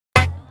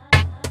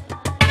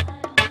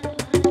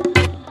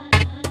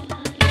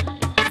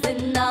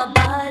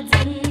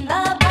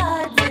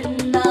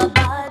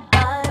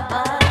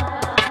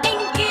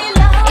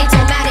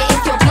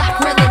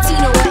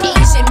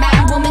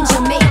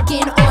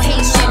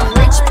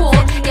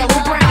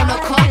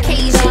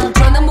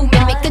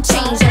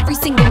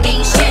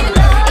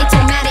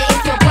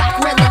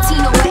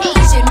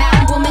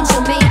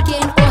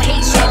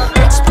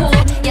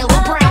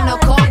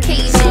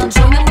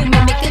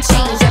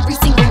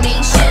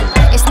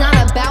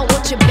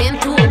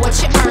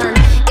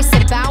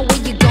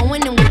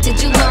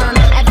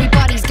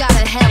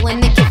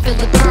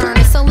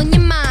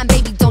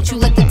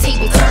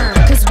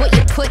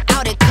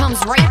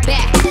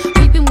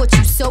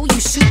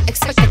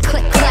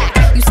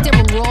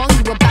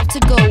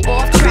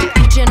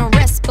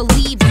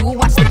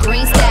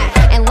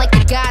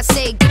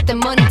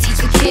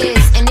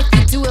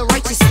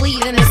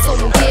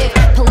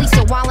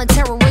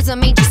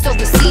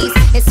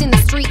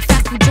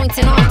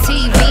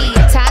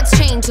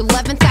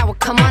11th hour,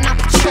 come on out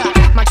the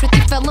truck. My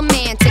truthy fellow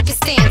man, take a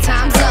stand,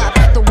 time's up.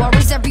 The war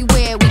is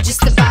everywhere, we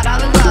just about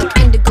out of luck.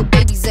 Indigo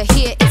babies are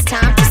here, it's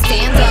time to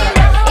stand up.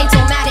 It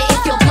don't matter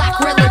if you're black,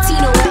 red,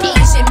 Latino, or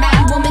Asian,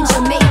 man, woman,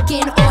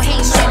 Jamaican, or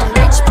Haitian,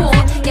 rich, poor,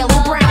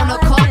 yellow, brown, or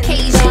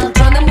Caucasian.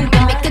 Join the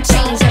movement, make a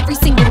change, every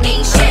single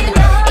nation.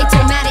 It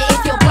don't matter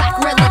if you're black,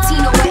 red,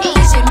 Latino, or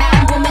Asian,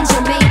 man, woman,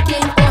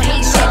 Jamaican, or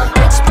Haitian,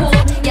 rich, poor,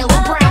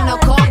 yellow, brown, or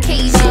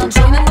Caucasian.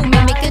 Join the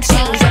movement, make a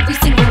change, every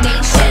single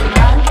nation.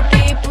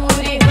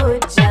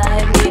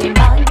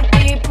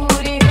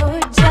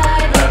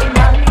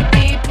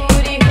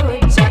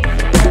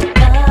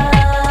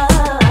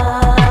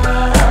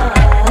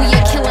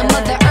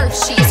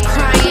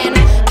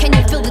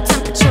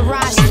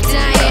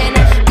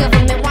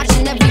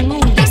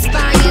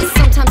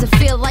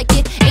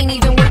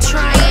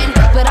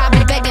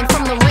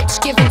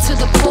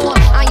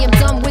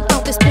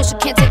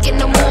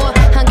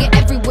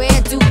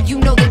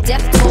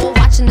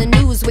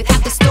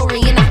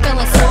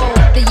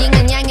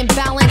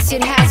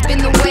 It has been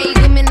the way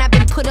women have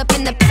been put up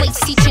in the place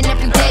each and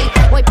every day.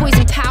 White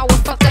poison power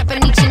fucked up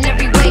in each and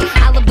every way.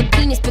 I love the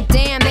penis, but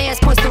damn, theirs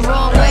points the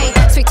wrong way.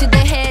 Straight to the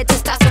head,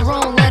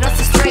 testosterone led us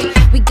astray.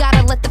 We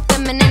gotta let the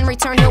feminine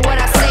return to what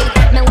I